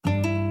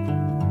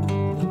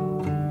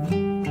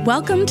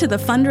Welcome to the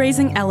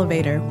Fundraising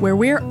Elevator, where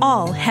we're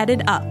all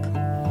headed up.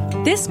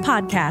 This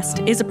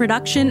podcast is a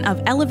production of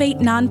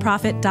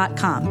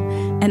ElevateNonprofit.com,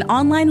 an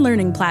online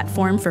learning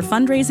platform for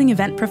fundraising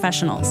event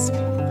professionals.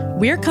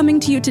 We're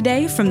coming to you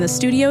today from the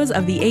studios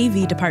of the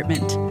AV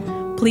department.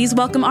 Please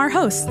welcome our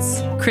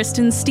hosts,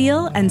 Kristen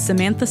Steele and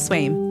Samantha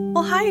Swaim.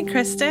 Well, hi,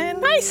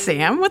 Kristen. Hi,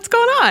 Sam. What's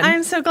going on?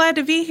 I'm so glad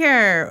to be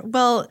here.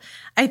 Well,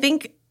 I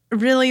think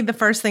really the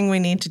first thing we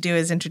need to do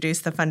is introduce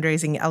the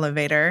fundraising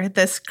elevator,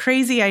 this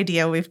crazy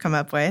idea we've come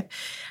up with,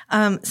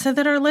 so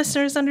that our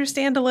listeners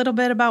understand a little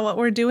bit about what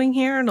we're doing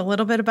here and a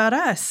little bit about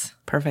us.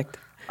 Perfect.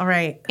 All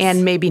right.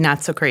 And maybe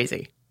not so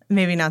crazy.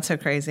 Maybe not so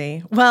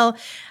crazy. Well,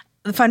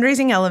 the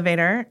fundraising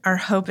elevator, our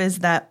hope is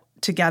that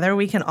together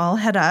we can all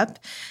head up.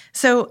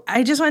 So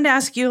I just wanted to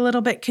ask you a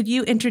little bit, could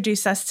you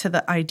introduce us to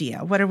the idea?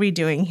 What are we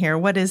doing here?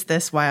 What is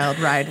this wild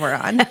ride we're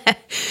on?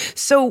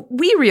 So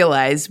we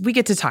realize we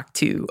get to talk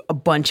to a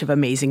bunch of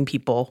amazing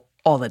people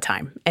all the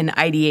time and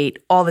ideate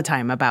all the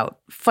time about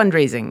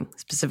fundraising,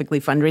 specifically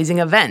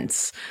fundraising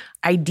events,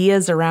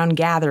 ideas around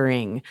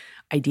gathering,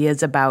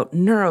 ideas about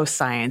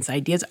neuroscience,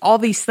 ideas, all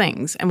these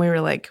things. And we were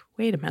like,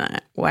 wait a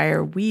minute, why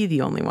are we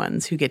the only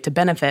ones who get to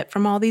benefit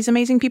from all these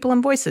amazing people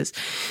and voices?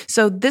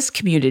 So this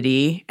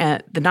community,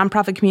 the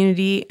nonprofit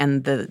community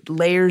and the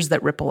layers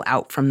that ripple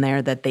out from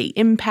there that they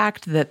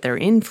impact, that they're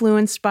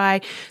influenced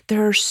by,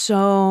 there's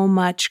so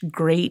much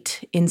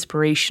great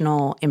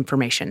inspirational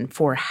information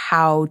for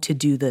how to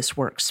do this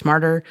work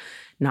smarter,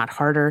 not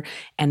harder.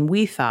 And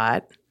we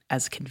thought,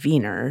 as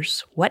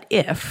conveners, what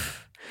if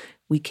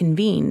we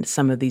convened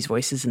some of these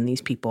voices and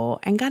these people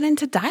and got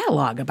into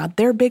dialogue about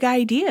their big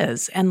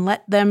ideas and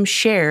let them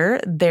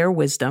share their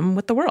wisdom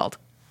with the world?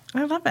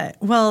 I love it.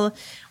 Well,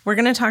 we're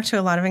going to talk to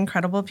a lot of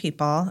incredible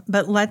people,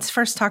 but let's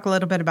first talk a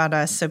little bit about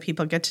us so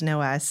people get to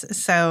know us.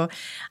 So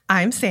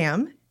I'm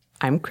Sam.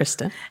 I'm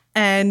Krista.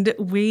 And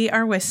we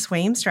are with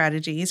Swaim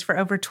Strategies. For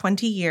over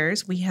 20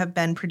 years, we have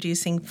been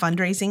producing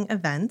fundraising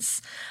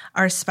events.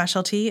 Our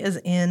specialty is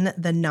in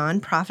the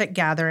nonprofit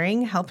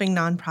gathering, helping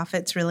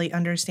nonprofits really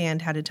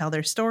understand how to tell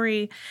their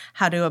story,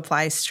 how to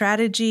apply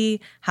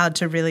strategy, how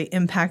to really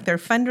impact their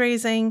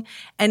fundraising.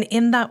 And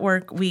in that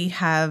work, we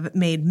have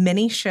made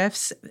many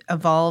shifts,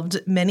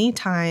 evolved many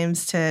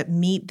times to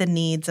meet the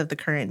needs of the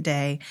current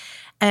day.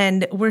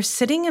 And we're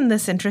sitting in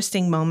this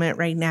interesting moment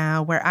right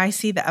now where I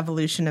see the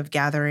evolution of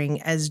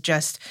gathering as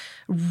just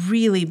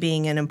really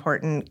being an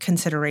important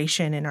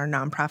consideration in our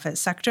nonprofit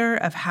sector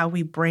of how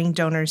we bring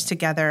donors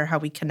together, how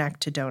we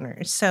connect to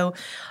donors. So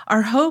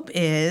our hope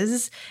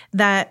is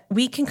that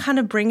we can kind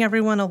of bring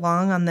everyone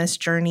along on this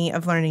journey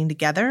of learning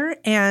together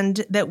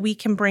and that we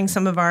can bring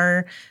some of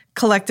our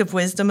collective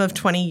wisdom of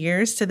 20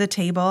 years to the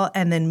table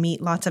and then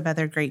meet lots of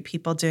other great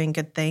people doing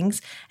good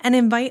things and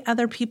invite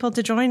other people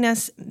to join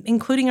us,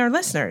 including our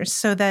listeners,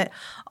 so that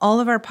all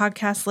of our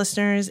podcast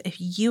listeners, if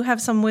you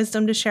have some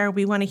wisdom to share,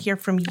 we want to hear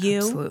from you.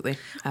 Absolutely.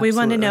 We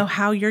want to know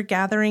how you're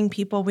gathering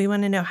people. We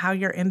want to know how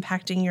you're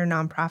impacting your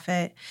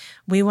nonprofit.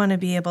 We want to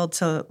be able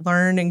to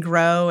learn and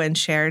grow and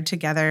share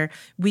together.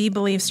 We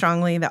believe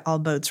strongly that all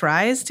boats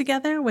rise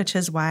together, which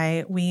is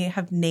why we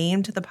have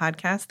named the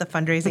podcast The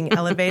Fundraising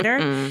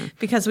Elevator,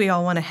 because we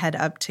all want to head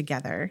up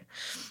together.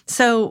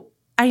 So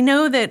I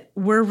know that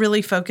we're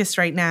really focused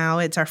right now.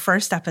 It's our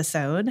first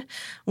episode.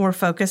 We're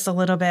focused a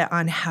little bit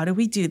on how do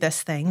we do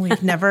this thing.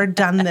 We've never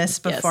done this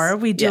before.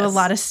 Yes, we do a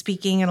lot of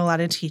speaking and a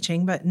lot of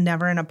teaching, but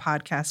never in a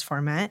podcast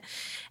format.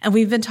 And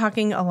we've been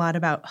talking a lot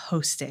about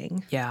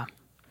hosting.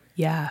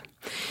 Yeah.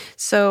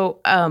 So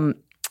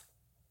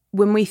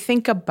when we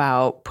think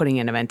about putting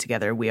an event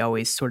together, we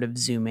always sort of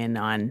zoom in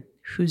on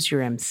who's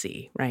your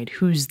MC, right?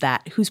 Who's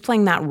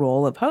playing that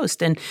role of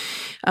host? And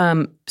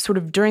sort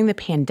of during the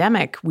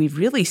pandemic, we've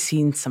really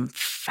seen some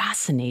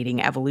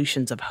fascinating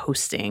evolutions of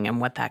hosting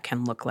and what that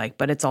can look like.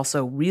 But it's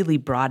also really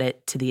brought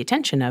it to the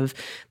attention of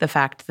the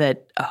fact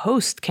that a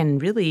host can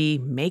really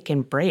make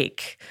and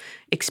break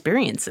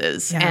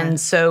experiences. Yeah. And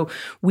so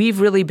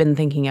we've really been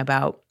thinking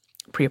about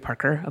Priya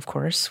Parker, of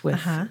course, with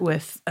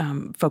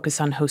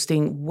focus on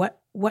hosting.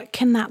 What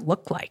can that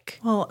look like?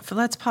 Well,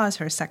 let's pause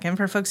for a second.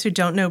 For folks who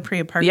don't know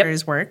Priya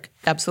Parker's work.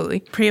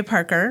 Absolutely. Priya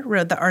Parker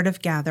wrote The Art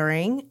of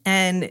Gathering,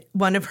 and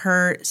one of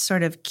her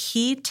sort of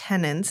key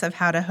tenets of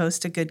how to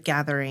host a good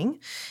gathering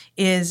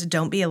is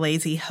don't be a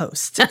lazy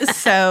host.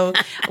 So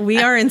we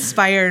are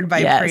inspired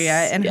by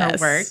Priya and her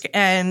work.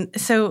 And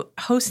so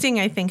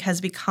hosting, I think,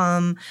 has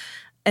become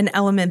an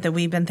element that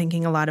we've been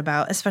thinking a lot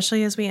about,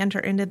 especially as we enter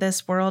into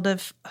this world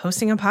of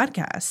hosting a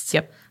podcast.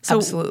 Yep, so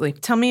absolutely.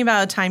 Tell me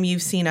about a time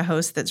you've seen a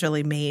host that's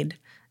really made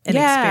an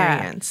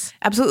experience.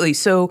 Absolutely.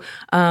 So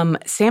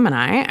Sam and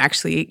I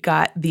actually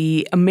got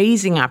the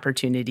amazing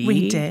opportunity.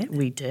 We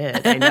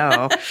did, I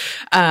know,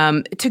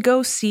 to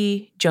go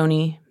see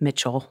Joni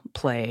Mitchell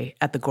play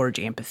at the Gorge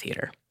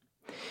Amphitheater.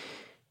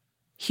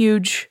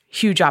 Huge,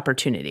 huge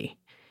opportunity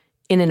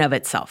in and of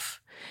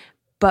itself.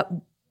 But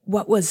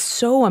what was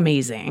so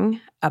amazing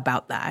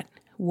about that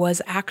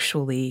was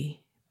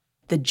actually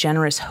the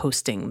generous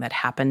hosting that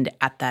happened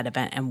at that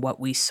event and what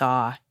we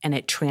saw, and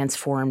it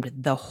transformed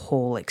the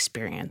whole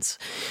experience.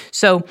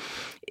 So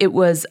it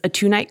was a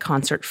 2-night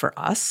concert for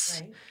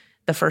us. Right.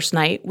 The first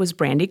night was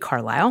Brandi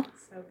Carlile.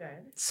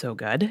 So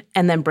good.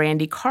 And then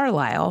Brandi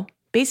Carlile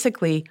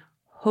basically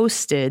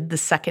hosted the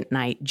second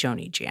night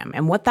Joni Jam.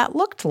 And what that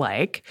looked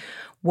like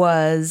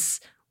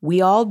was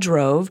we all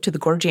drove to the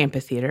Gorge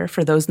Amphitheater.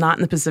 For those not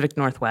in the Pacific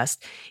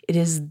Northwest, it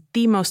is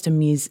the most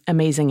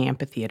amazing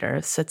amphitheater.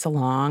 It sits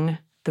along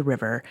the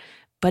river,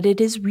 but it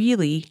is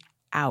really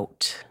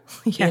out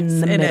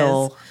in the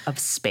middle of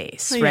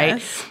space, right?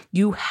 Yes.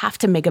 You have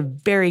to make a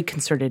very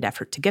concerted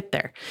effort to get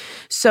there.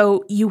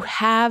 So you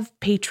have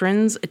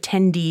patrons,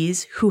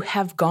 attendees who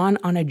have gone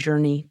on a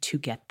journey to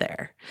get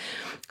there.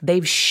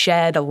 They've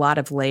shed a lot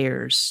of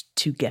layers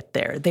to get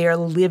there. They are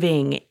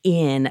living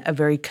in a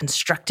very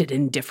constructed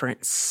and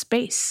different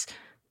space,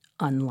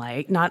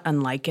 not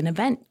unlike an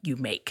event you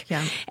make.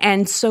 Yeah.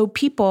 And so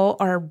people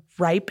are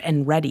ripe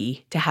and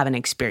ready to have an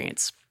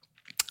experience.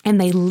 And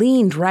they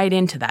leaned right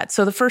into that.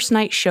 So the first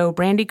night show,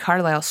 Brandi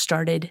Carlile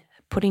started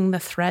putting the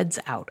threads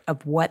out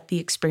of what the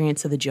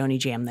experience of the Joni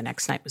Jam the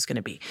next night was going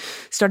to be.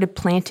 Started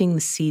planting the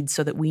seeds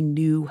so that we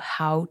knew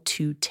how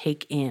to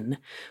take in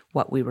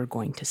what we were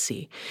going to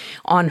see.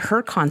 On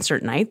her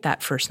concert night,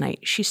 that first night,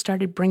 she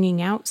started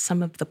bringing out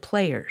some of the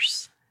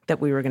players that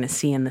we were going to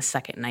see in the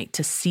second night,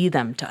 to see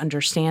them, to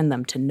understand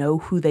them, to know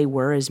who they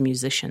were as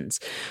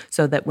musicians,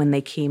 so that when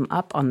they came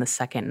up on the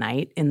second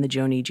night in the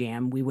Joni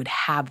Jam, we would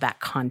have that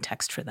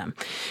context for them.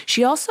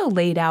 She also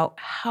laid out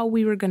how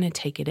we were going to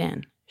take it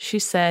in. She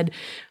said,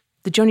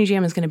 the Joni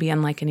Jam is going to be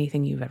unlike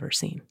anything you've ever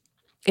seen.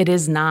 It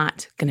is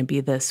not going to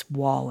be this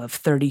wall of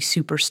 30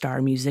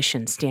 superstar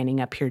musicians standing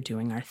up here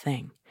doing our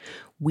thing.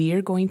 We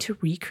are going to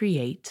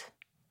recreate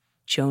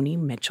Joni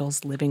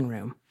Mitchell's living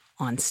room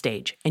on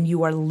stage. And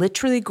you are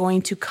literally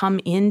going to come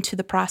into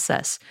the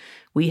process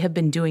we have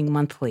been doing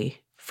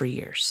monthly for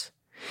years.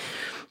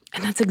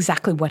 And that's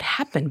exactly what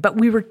happened. But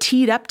we were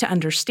teed up to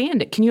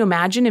understand it. Can you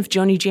imagine if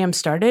Joni Jam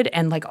started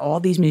and like all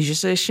these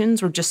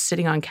musicians were just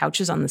sitting on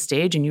couches on the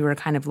stage and you were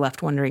kind of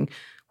left wondering,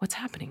 what's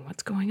happening?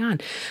 What's going on?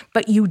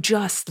 But you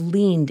just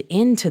leaned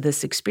into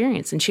this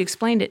experience. And she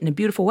explained it in a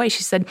beautiful way.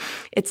 She said,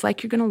 it's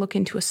like you're going to look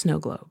into a snow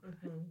globe.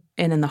 Mm-hmm.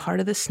 And in the heart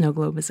of the snow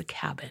globe is a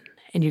cabin.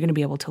 And you're going to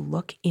be able to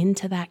look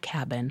into that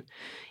cabin,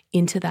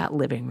 into that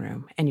living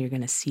room, and you're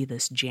going to see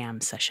this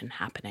jam session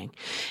happening.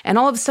 And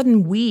all of a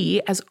sudden,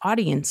 we as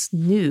audience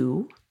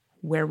knew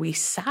where we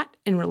sat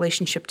in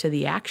relationship to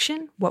the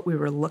action, what we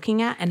were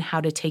looking at, and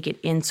how to take it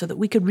in so that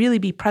we could really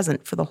be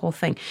present for the whole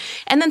thing.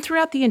 And then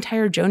throughout the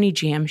entire Joni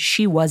Jam,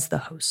 she was the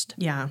host.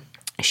 Yeah.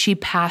 She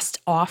passed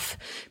off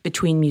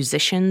between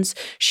musicians.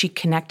 She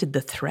connected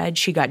the thread.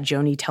 She got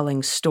Joni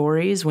telling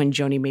stories. When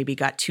Joni maybe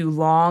got too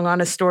long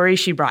on a story,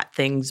 she brought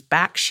things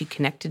back. She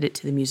connected it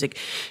to the music.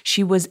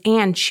 She was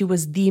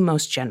the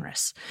most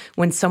generous.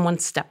 When someone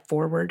stepped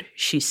forward,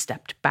 she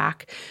stepped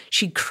back.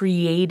 She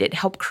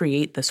helped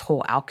create this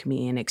whole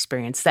alchemy and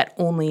experience that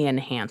only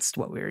enhanced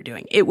what we were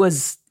doing. It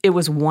was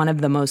one of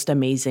the most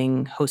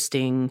amazing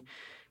hosting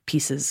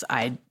pieces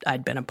I'd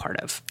been a part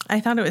of. I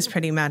thought it was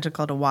pretty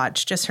magical to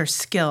watch, just her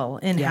skill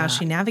in how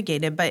she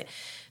navigated. But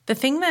the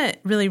thing that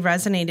really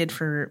resonated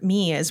for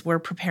me as we're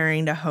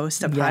preparing to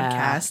host a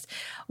podcast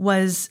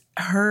was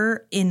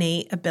her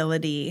innate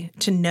ability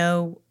to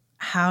know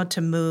how to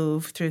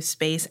move through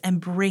space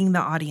and bring the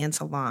audience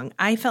along.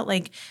 I felt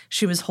like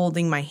she was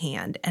holding my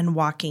hand and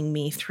walking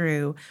me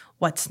through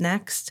what's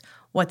next,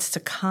 what's to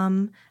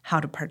come, how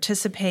to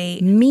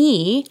participate.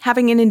 Me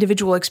having an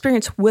individual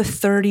experience with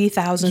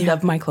 30,000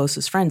 of my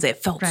closest friends.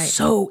 It felt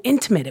so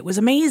intimate. It was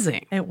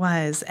amazing. It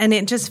was. And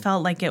it just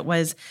felt like it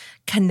was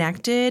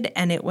connected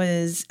and it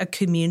was a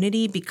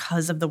community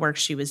because of the work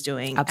she was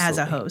doing as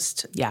a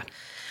host. Yeah.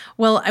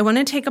 Well, I want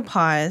to take a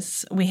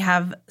pause. We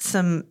have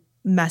some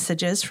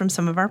messages from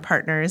some of our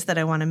partners that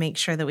I want to make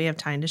sure that we have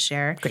time to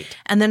share. Great.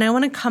 And then I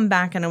want to come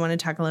back and I want to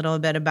talk a little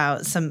bit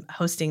about some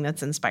hosting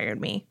that's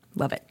inspired me.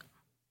 Love it.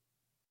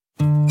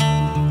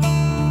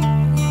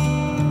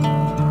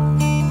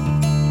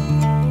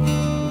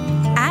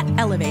 At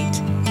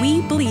Elevate,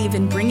 we believe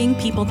in bringing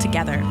people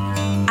together.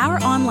 Our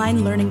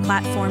online learning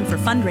platform for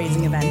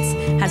fundraising events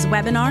has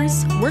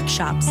webinars,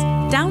 workshops,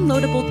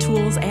 downloadable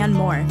tools, and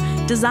more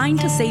designed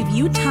to save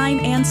you time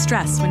and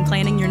stress when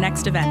planning your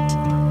next event.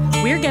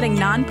 We're getting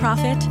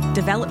nonprofit,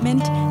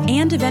 development,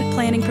 and event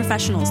planning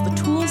professionals the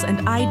tools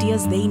and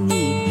ideas they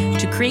need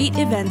to create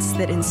events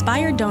that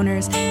inspire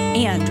donors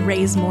and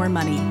raise more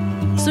money.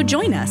 So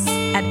join us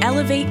at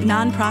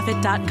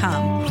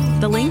elevatenonprofit.com.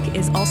 The link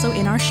is also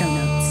in our show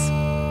notes.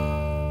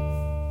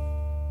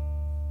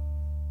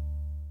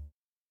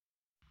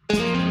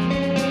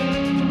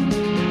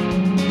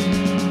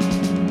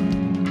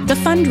 The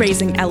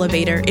Fundraising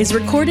Elevator is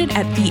recorded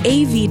at the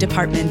AV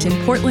department in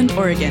Portland,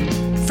 Oregon.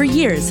 For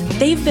years,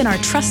 they've been our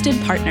trusted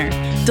partner,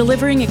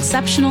 delivering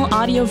exceptional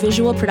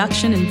audio-visual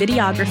production and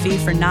videography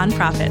for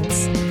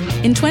nonprofits.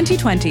 In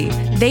 2020,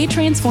 they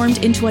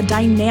transformed into a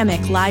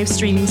dynamic live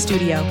streaming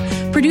studio,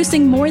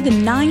 producing more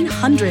than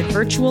 900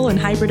 virtual and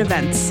hybrid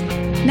events.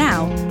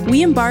 Now,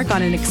 we embark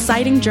on an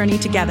exciting journey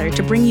together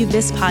to bring you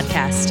this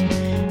podcast.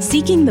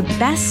 Seeking the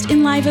best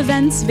in live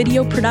events,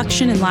 video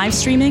production, and live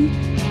streaming?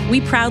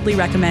 We proudly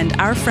recommend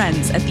our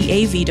friends at the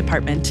AV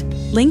department.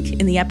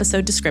 Link in the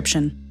episode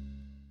description.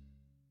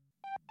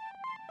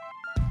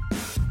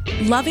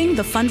 Loving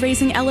the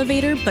fundraising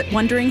elevator, but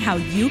wondering how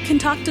you can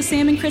talk to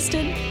Sam and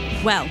Kristen?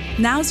 Well,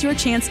 now's your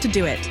chance to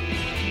do it.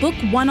 Book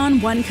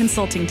one-on-one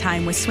consulting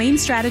time with Swaim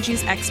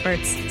Strategies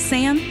experts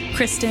Sam,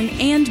 Kristen,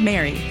 and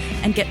Mary,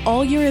 and get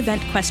all your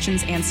event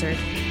questions answered.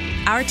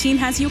 Our team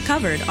has you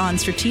covered on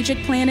strategic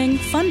planning,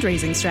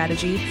 fundraising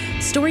strategy,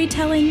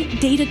 storytelling,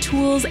 data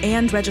tools,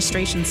 and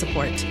registration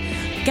support.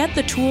 Get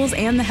the tools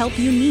and the help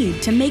you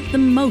need to make the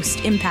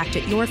most impact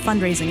at your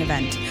fundraising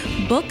event.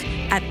 Book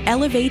at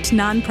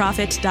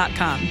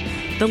elevatenonprofit.com.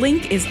 The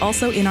link is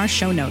also in our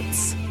show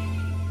notes.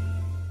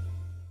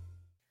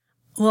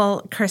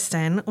 Well,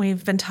 Kristen,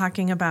 we've been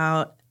talking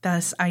about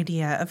this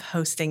idea of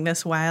hosting,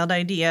 this wild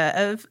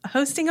idea of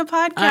hosting a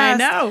podcast. I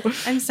know.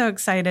 I'm so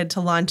excited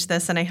to launch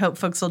this, and I hope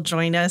folks will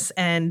join us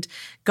and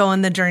go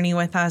on the journey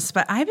with us.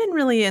 But I've been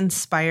really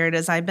inspired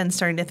as I've been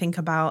starting to think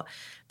about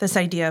this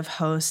idea of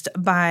host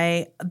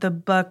by the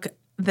book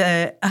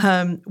that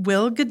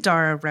Will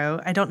Guidara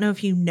wrote. I don't know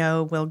if you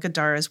know Will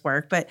Guidara's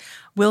work, but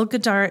Will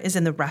Guidara is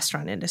in the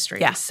restaurant industry.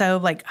 Yeah. So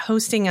like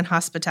hosting and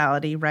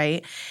hospitality,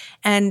 right?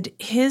 And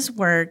his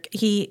work,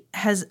 he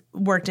has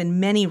worked in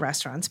many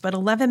restaurants, but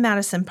 11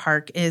 Madison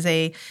Park is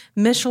a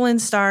Michelin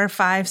star,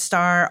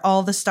 5-star,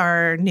 all the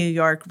star New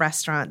York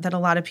restaurant that a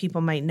lot of people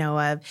might know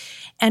of.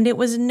 And it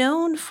was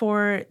known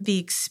for the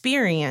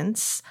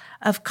experience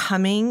of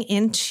coming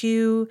in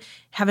to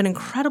have an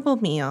incredible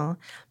meal,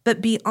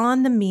 but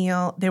beyond the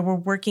meal, they were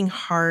working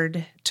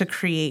hard to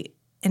create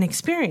an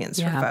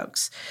experience for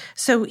folks.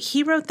 So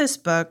he wrote this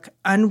book,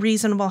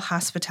 Unreasonable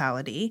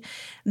Hospitality,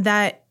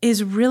 that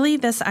is really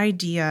this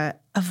idea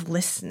of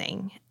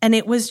listening. And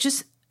it was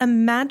just a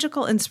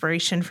magical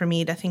inspiration for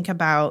me to think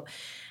about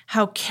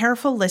how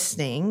careful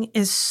listening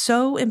is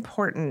so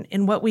important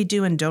in what we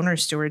do in donor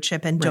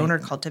stewardship and donor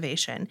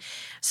cultivation.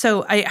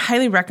 So I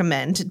highly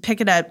recommend pick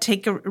it up,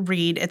 take a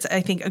read. It's,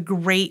 I think, a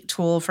great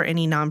tool for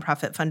any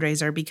nonprofit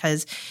fundraiser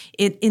because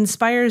it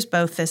inspires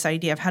both this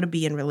idea of how to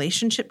be in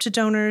relationship to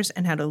donors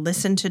and how to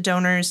listen to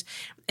donors.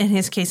 In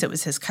his case, it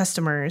was his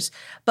customers,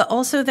 but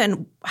also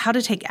then how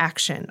to take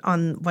action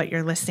on what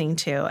you're listening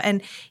to.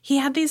 And he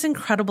had these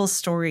incredible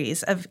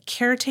stories of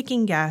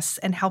caretaking guests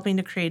and helping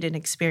to create an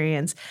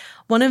experience.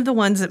 One of the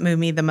ones that moved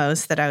me the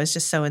most that I was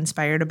just so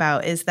inspired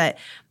about is that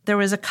there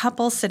was a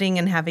couple sitting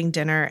and having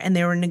dinner, and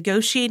they were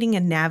negotiating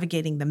and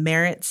navigating the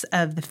merits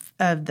of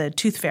the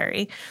tooth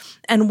fairy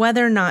and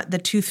whether or not the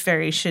tooth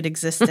fairy should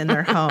exist in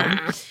their home.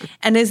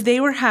 And as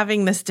they were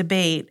having this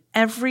debate,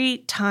 every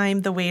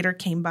time the waiter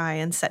came by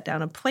and set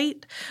down a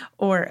plate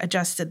or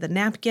adjusted the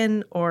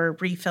napkin or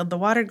refilled the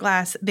water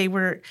glass, they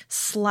were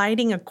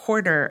sliding a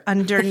quarter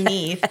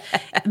underneath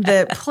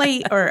the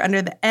plate or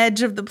under the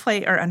edge of the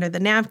plate or under the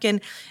napkin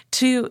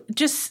to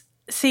just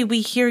say,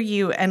 we hear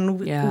you and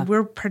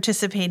we're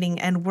participating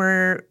and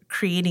we're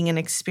creating an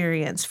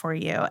experience for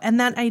you.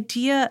 And that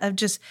idea of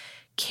just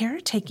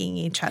caretaking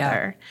each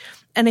other.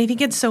 And I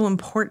think it's so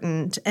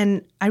important.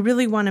 And I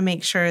really want to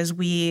make sure as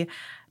we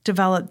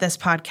develop this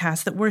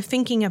podcast that we're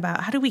thinking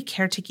about how do we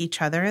caretake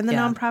each other in the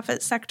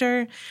nonprofit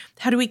sector?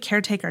 How do we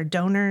caretake our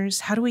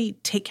donors? How do we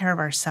take care of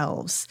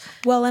ourselves?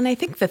 Well, and I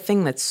think the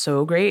thing that's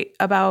so great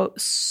about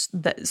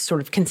that sort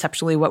of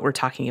conceptually what we're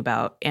talking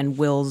about and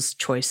Will's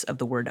choice of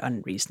the word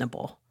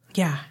unreasonable.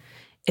 Yeah.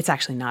 It's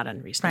actually not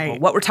unreasonable.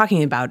 Right. What we're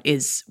talking about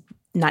is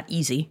not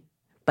easy,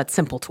 but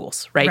simple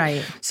tools, right?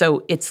 Right.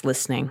 So it's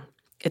listening.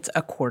 It's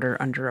a quarter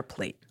under a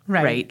plate,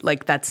 right?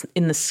 Like that's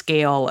in the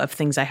scale of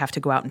things I have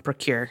to go out and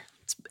procure.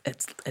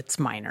 It's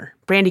minor.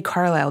 Brandi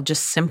Carlile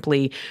just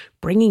simply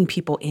bringing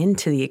people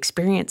into the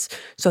experience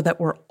so that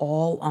we're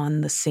all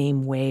on the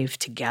same wave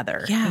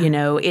together. Yeah. You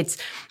know, it's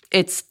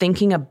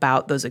thinking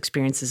about those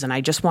experiences, and I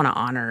just want to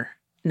honor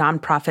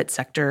nonprofit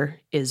sector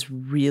is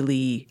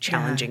really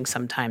challenging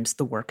sometimes.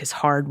 The work is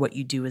hard. What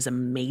you do is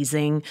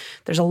amazing.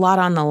 There's a lot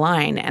on the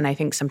line. And I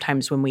think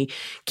sometimes when we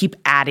keep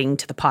adding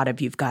to the pot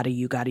of you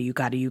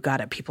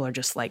gotta, people are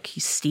just like,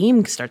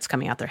 steam starts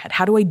coming out their head.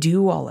 How do I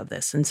do all of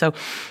this? And so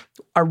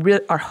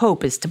our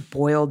hope is to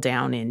boil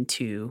down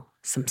into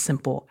some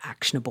simple,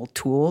 actionable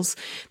tools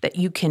that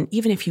you can,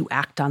 even if you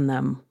act on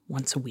them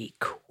once a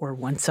week or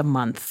once a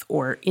month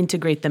or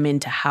integrate them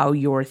into how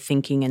you're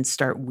thinking and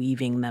start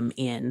weaving them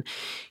in,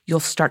 you'll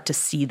start to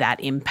see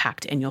that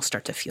impact and you'll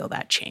start to feel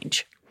that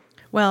change.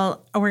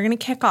 Well, we're going to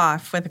kick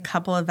off with a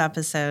couple of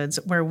episodes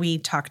where we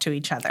talk to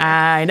each other.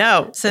 I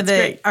know. So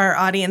that our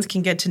audience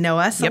can get to know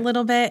us a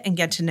little bit and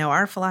get to know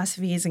our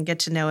philosophies and get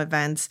to know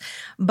events.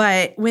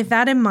 But with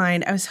that in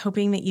mind, I was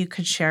hoping that you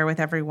could share with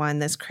everyone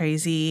this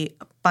crazy,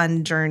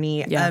 fun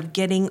journey of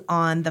getting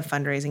on the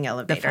fundraising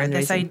elevator.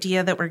 This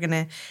idea that we're going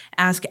to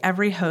ask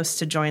every host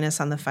to join us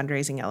on the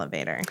fundraising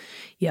elevator.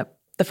 Yep.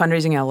 The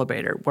fundraising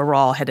elevator, where we're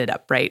all headed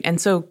up, right?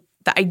 And so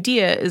the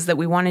idea is that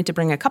we wanted to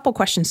bring a couple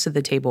questions to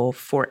the table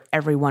for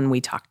everyone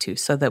we talk to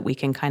so that we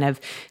can kind of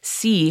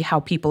see how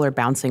people are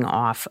bouncing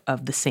off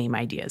of the same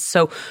ideas.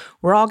 So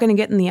we're all going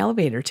to get in the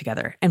elevator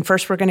together. And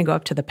first, we're going to go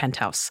up to the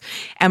penthouse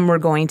and we're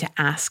going to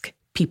ask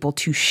people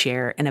to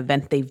share an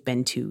event they've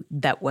been to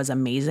that was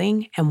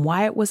amazing and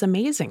why it was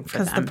amazing for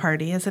them. Because the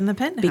party is in the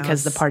penthouse.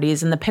 Because the party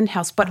is in the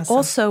penthouse. But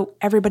also,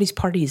 everybody's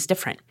party is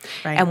different.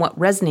 Right. And what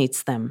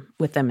resonates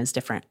with them is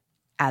different,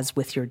 as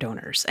with your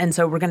donors. And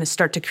so we're going to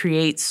start to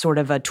create sort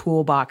of a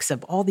toolbox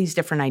of all these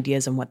different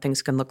ideas and what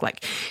things can look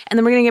like. And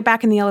then we're going to get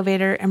back in the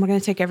elevator and we're going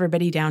to take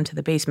everybody down to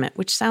the basement,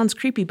 which sounds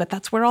creepy, but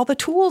that's where all the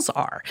tools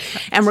are.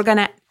 Right. And we're going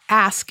to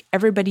ask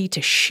everybody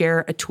to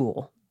share a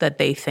tool that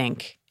they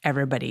think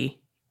everybody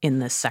in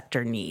this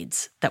sector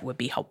needs that would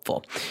be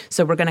helpful.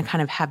 So we're going to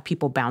kind of have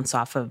people bounce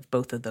off of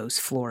both of those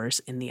floors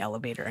in the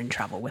elevator and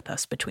travel with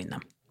us between them.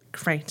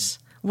 Great.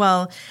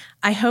 Well,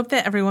 I hope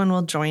that everyone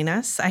will join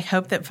us. I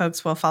hope that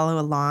folks will follow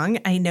along.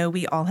 I know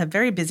we all have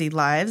very busy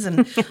lives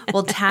and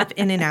we'll tap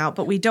in and out,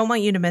 but we don't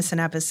want you to miss an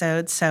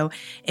episode. So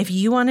if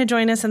you want to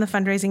join us in the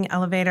fundraising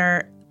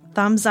elevator,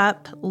 thumbs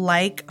up,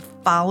 like,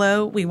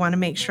 follow. We want to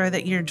make sure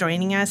that you're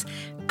joining us.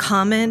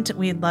 Comment.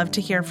 We'd love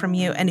to hear from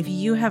you. And if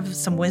you have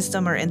some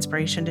wisdom or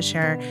inspiration to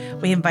share,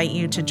 we invite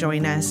you to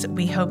join us.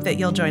 We hope that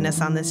you'll join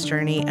us on this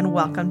journey, and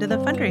welcome to the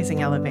fundraising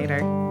elevator.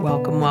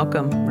 Welcome,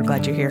 welcome. We're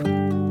glad you're here.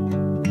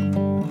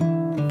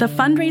 The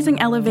Fundraising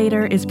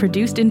Elevator is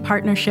produced in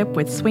partnership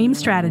with Swaim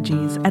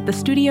Strategies at the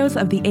studios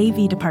of the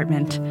AV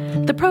department.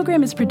 The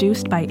program is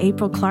produced by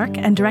April Clark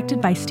and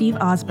directed by Steve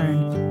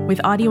Osborne, with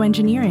audio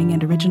engineering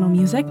and original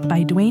music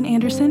by Dwayne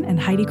Anderson and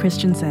Heidi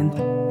Christensen.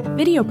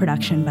 Video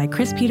production by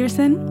Chris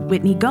Peterson,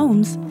 Whitney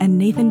Gomes, and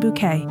Nathan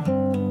Bouquet.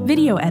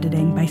 Video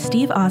editing by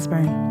Steve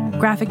Osborne.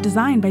 Graphic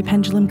design by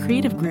Pendulum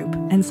Creative Group,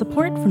 and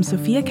support from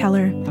Sophia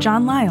Keller,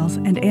 John Lyles,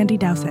 and Andy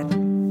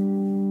Dowsett.